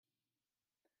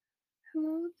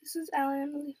Hello, this is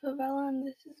Alan Favela, and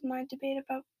this is my debate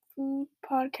about food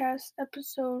podcast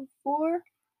episode 4.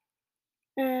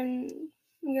 And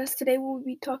I guess today we'll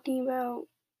be talking about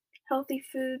healthy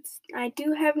foods. I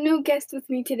do have no guest with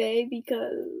me today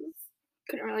because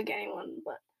couldn't really get anyone,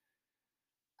 but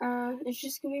it's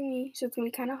just gonna be me, so it's gonna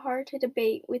be kind of hard to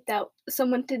debate without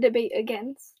someone to debate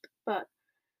against. But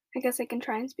I guess I can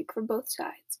try and speak for both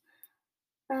sides.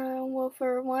 Well,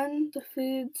 for one, the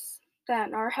foods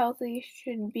that are healthy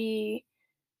should be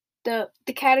the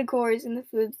categories in the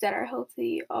foods that are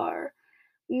healthy are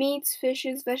meats,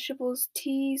 fishes, vegetables,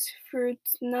 teas,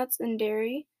 fruits, nuts, and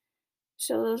dairy.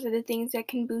 So those are the things that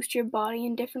can boost your body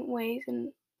in different ways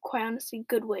and quite honestly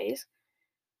good ways.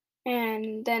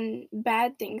 And then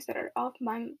bad things that are off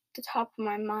the top of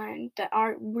my mind that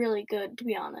aren't really good to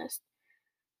be honest.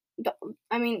 But,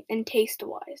 I mean, in taste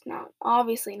wise, not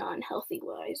obviously not in healthy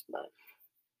wise, but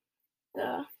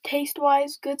the taste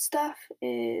wise good stuff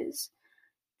is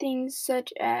things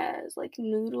such as like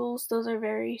noodles, those are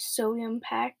very sodium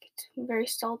packed, very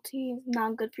salty,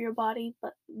 not good for your body,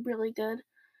 but really good.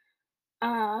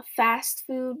 Fast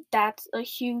food, that's a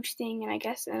huge thing, and I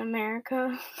guess in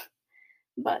America,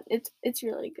 but it's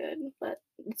really good, but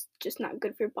it's just not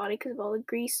good for your body because of all the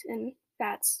grease and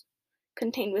fats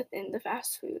contained within the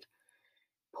fast food.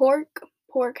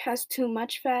 Pork has too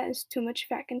much fat, is too much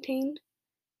fat contained,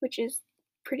 which is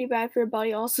pretty bad for your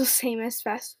body, also same as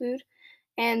fast food.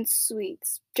 And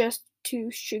sweets, just too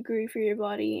sugary for your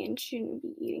body and shouldn't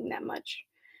be eating that much.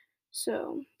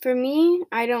 So, for me,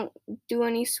 I don't do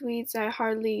any sweets. I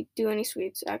hardly do any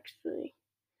sweets actually.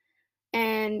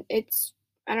 And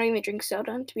I don't even drink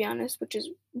soda to be honest, which is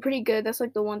pretty good. That's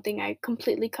like the one thing I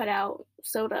completely cut out,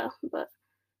 soda, but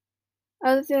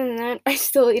other than that, I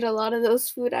still eat a lot of those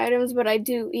food items, but I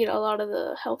do eat a lot of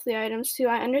the healthy items too.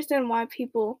 I understand why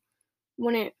people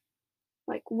wouldn't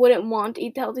wouldn't want to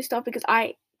eat the healthy stuff because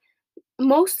I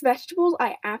most vegetables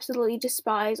I absolutely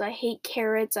despise. I hate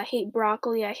carrots, I hate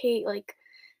broccoli, I hate, like,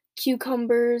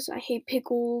 cucumbers, I hate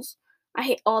pickles, I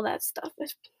hate all that stuff.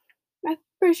 I'm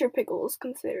pretty sure pickle is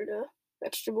considered a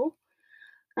vegetable.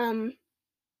 Um,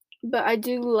 but I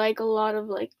do like a lot of,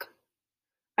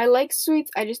 I like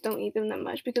sweets, I just don't eat them that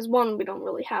much because 1, we don't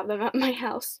really have them at my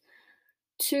house.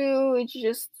 2, it's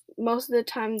just most of the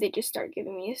time they just start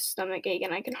giving me a stomach ache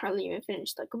and I can hardly even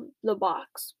finish, like, the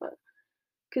box, but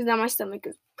because now my stomach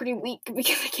is pretty weak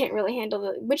because I can't really handle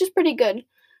it, which is pretty good,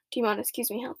 to be honest,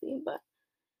 keeps me healthy, but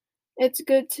it's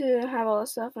good to have all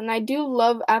this stuff, and I do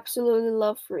absolutely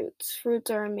love fruits.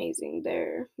 Fruits are amazing.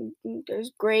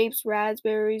 There's grapes,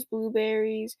 raspberries,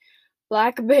 blueberries,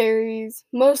 blackberries,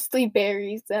 mostly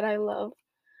berries that I love,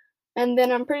 and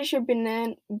then I'm pretty sure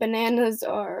bananas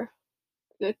are,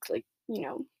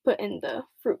 put in the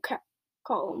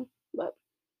column, but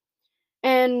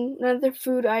and another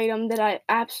food item that I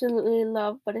absolutely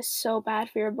love, but is so bad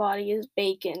for your body is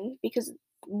bacon because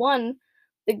 1,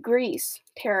 the grease,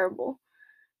 terrible.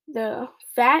 The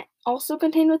fat also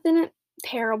contained within it,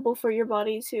 terrible for your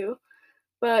body too.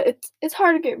 But it's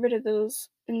hard to get rid of those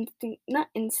not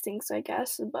instincts, I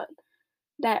guess, but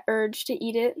that urge to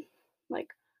eat it. Like,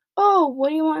 oh, what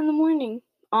do you want in the morning?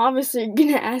 Obviously, you're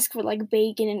gonna ask for like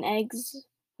bacon and eggs.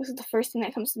 This is the first thing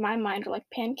that comes to my mind, or like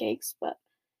pancakes, but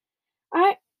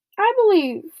I I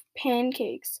believe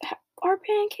are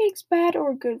pancakes bad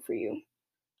or good for you?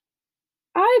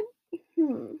 I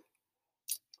hmm.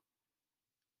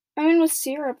 I mean, with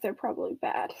syrup, they're probably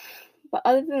bad, but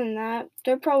other than that,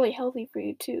 they're probably healthy for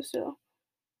you too. So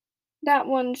that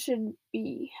one should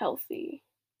be healthy.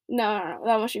 No,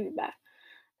 that one should be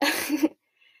bad.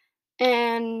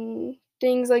 And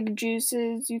things like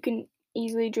juices you can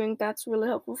easily drink. That's really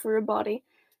helpful for your body.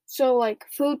 So like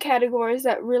food categories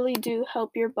that really do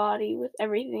help your body with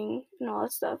everything and all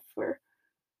that stuff for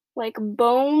like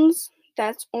bones,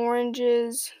 that's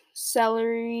oranges,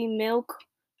 celery, milk.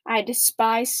 I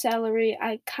despise celery.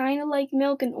 I kind of like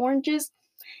milk and oranges.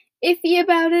 Iffy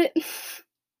about it.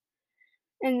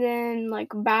 And then like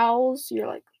bowels, your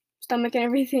like stomach and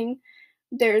everything.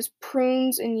 There's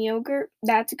prunes and yogurt.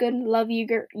 That's good. Love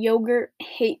yogurt. Yogurt.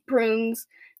 Hate prunes.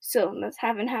 So that's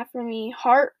half and half for me.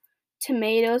 Heart,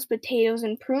 tomatoes, potatoes,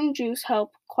 and prune juice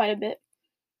help quite a bit.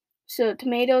 So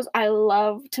tomatoes, I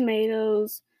love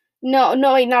tomatoes. No,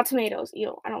 wait, not tomatoes.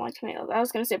 Ew, I don't like tomatoes. I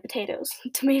was gonna say potatoes.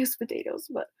 Tomatoes, potatoes,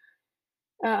 but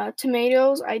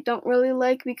tomatoes I don't really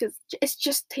like because it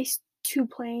just tastes too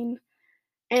plain.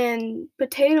 And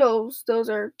potatoes, those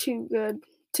are too good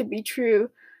to be true.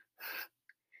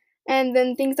 And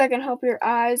then things that can help your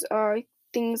eyes are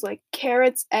things like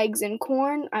carrots, eggs, and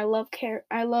corn. I love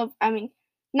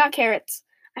not carrots.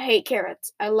 I hate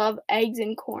carrots. I love eggs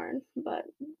and corn, but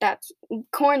that's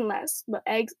corn less, but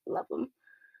eggs, love them.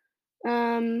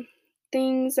 Um,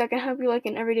 Things that can help you like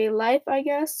in everyday life, I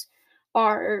guess,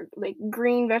 are like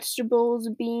green vegetables,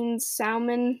 beans,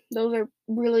 salmon. Those are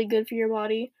really good for your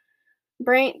body.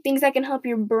 Brain things that can help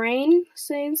your brain,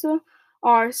 saying so,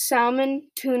 are salmon,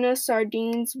 tuna,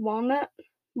 sardines,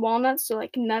 walnuts, so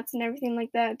like nuts and everything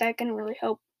like that. That can really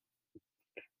help.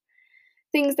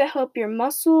 Things that help your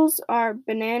muscles are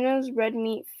bananas, red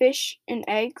meat, fish, and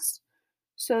eggs.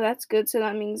 So that's good. So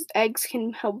that means eggs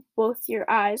can help both your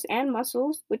eyes and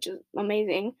muscles, which is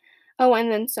amazing. Oh,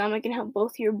 and then some, it can help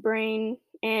both your brain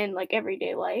and like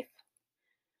everyday life.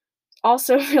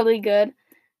 Also really good.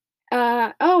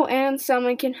 Oh, and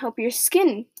salmon can help your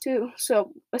skin too.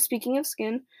 So, speaking of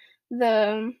skin,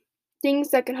 the things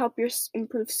that can help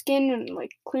improve skin and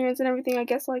like clearance and everything, I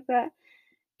guess, like that,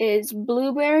 is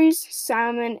blueberries,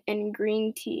 salmon, and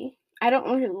green tea. I don't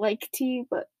really like tea,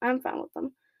 but I'm fine with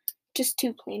them. Just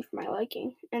too plain for my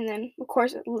liking. And then, of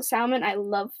course, salmon. I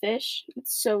love fish.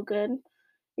 It's so good.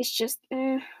 It's just,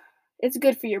 it's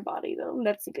good for your body though.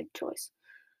 That's a good choice.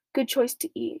 Good choice to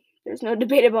eat. There's no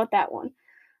debate about that one.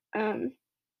 Um,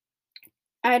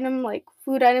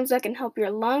 food items that can help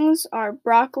your lungs are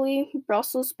broccoli,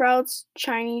 Brussels sprouts,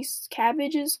 Chinese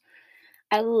cabbages.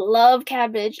 I love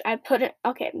cabbage.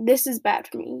 Okay, this is bad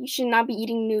for me. You should not be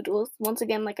eating noodles. Once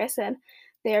again, like I said,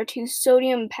 they are too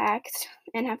sodium packed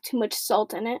and have too much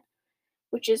salt in it,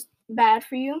 which is bad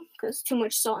for you because too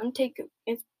much salt intake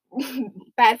is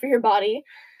bad for your body.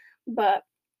 But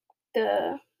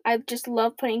the I just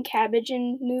love putting cabbage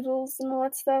in noodles and all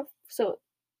that stuff. So,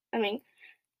 I mean,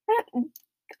 that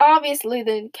obviously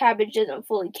the cabbage doesn't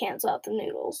fully cancel out the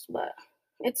noodles, but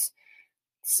it's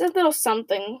it's a little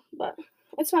something, but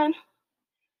it's fine.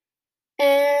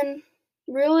 And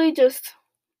really just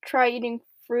try eating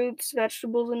fruits,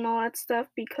 vegetables, and all that stuff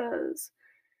because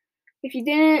if you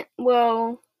didn't,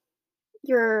 well,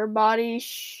 your body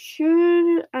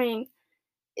should. I mean,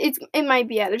 it might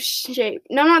be out of shape.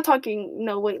 No, I'm not talking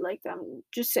no weight like that. I'm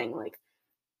just saying like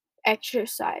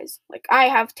exercise. Like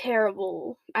I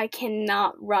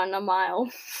cannot run a mile.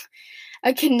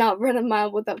 I cannot run a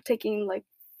mile without taking like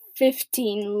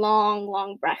 15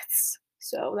 long breaths.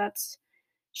 So that's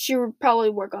should probably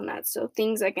work on that. So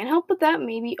things that can help with that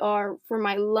maybe are for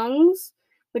my lungs,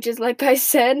 which is like I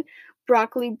said,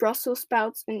 broccoli, Brussels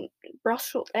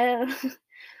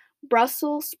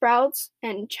Brussels sprouts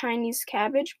and Chinese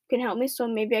cabbage can help me. So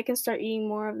maybe I can start eating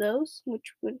more of those,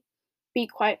 which would be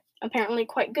quite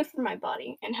good for my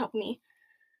body and help me.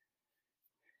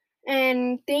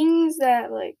 And things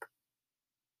that like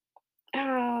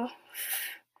uh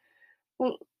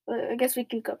well, I guess we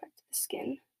can go back to the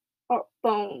skin or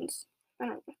bones. I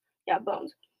don't know. Yeah,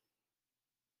 bones.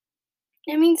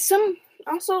 I mean, some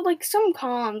also like some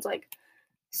cons, like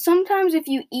sometimes if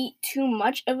you eat too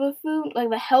much of a food, like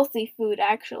the healthy food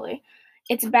actually,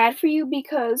 it's bad for you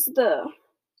because the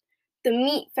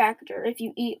meat factor, if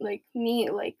you eat like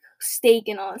meat, like steak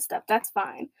and all that stuff, that's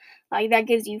fine. Like that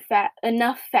gives you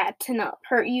enough fat to not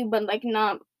hurt you, but like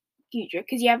not huge,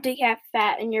 because you have to have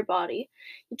fat in your body.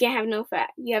 You can't have no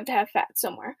fat. You have to have fat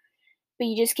somewhere, but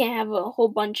you just can't have a whole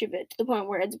bunch of it to the point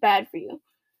where it's bad for you.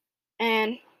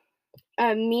 And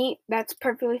meat, that's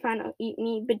perfectly fine. I'll eat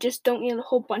meat, but just don't eat a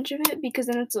whole bunch of it because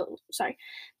then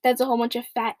that's a whole bunch of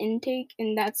fat intake,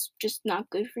 and that's just not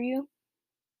good for you.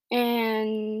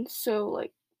 And so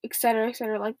like et cetera,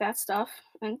 like that stuff.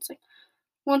 And it's like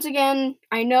once again,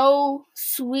 I know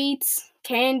sweets,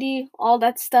 candy, all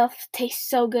that stuff tastes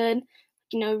so good.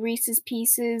 You know, Reese's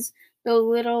Pieces, the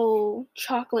little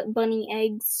chocolate bunny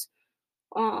eggs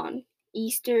on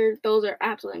Easter, those are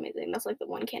absolutely amazing. That's like the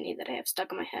one candy that I have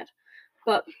stuck in my head.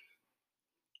 But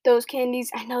those candies,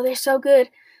 I know they're so good,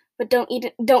 but don't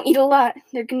eat a lot.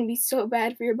 They're gonna be so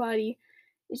bad for your body.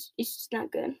 It's just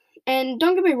not good. And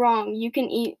don't get me wrong,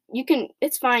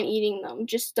 it's fine eating them.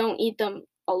 Just don't eat them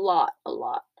a lot.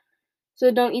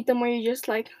 So don't eat them where you're just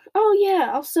like, "Oh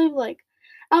yeah,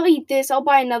 I'll eat this. I'll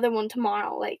buy another one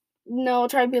tomorrow." Like, no,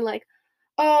 try to be like,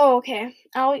 "Oh, okay.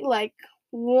 I'll eat like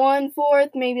 1/4,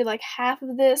 maybe like half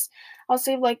of this. I'll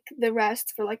save like the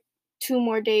rest for like 2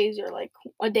 more days or like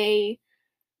a day."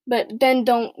 But then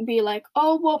don't be like,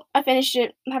 "Oh, well, I finished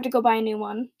it. I have to go buy a new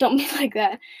one." Don't be like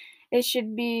that. It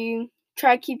should be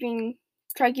try keeping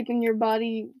try keeping your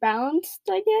body balanced,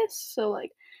 I guess. So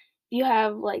like you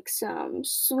have like some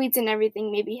sweets and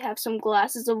everything, maybe have some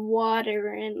glasses of water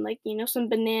and like, some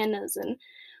bananas and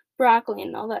broccoli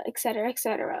and all that, et cetera,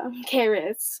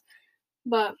 carrots.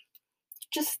 But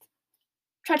just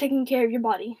try taking care of your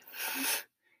body.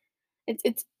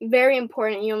 It's very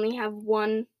important. You only have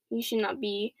one You should not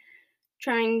be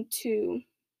trying to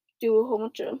do a whole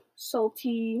bunch of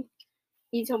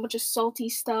eat a whole bunch of salty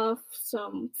stuff,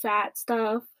 some fat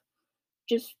stuff.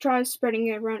 Just try spreading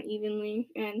it around evenly.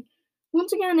 And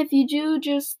once again, if you do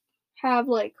just have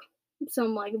like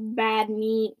some like bad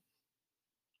meat,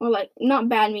 or like not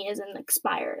bad meat as in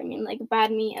expired, I mean like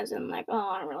bad meat as in like, oh,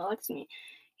 I don't really like this meat.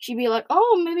 You should be like,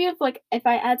 oh, maybe if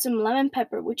I add some lemon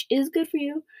pepper, which is good for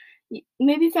you,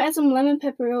 maybe if I add some lemon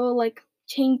pepper, it'll like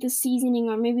change the seasoning,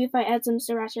 or maybe if I add some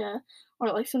sriracha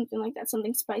or like something like that,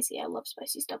 something spicy. I love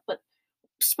spicy stuff, but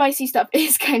spicy stuff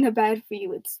is kind of bad for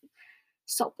you. It's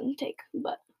salt intake,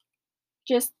 but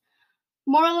just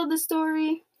moral of the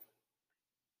story,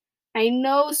 I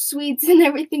know sweets and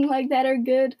everything like that are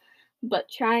good, but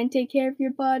try and take care of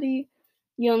your body.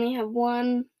 You only have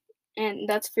one, and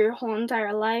that's for your whole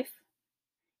entire life.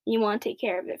 You want to take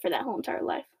care of it for that whole entire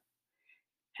life.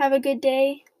 Have a good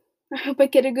day. I hope I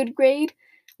get a good grade.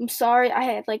 I'm sorry I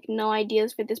had like no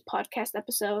ideas for this podcast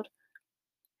episode.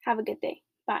 Have a good day.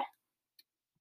 Bye.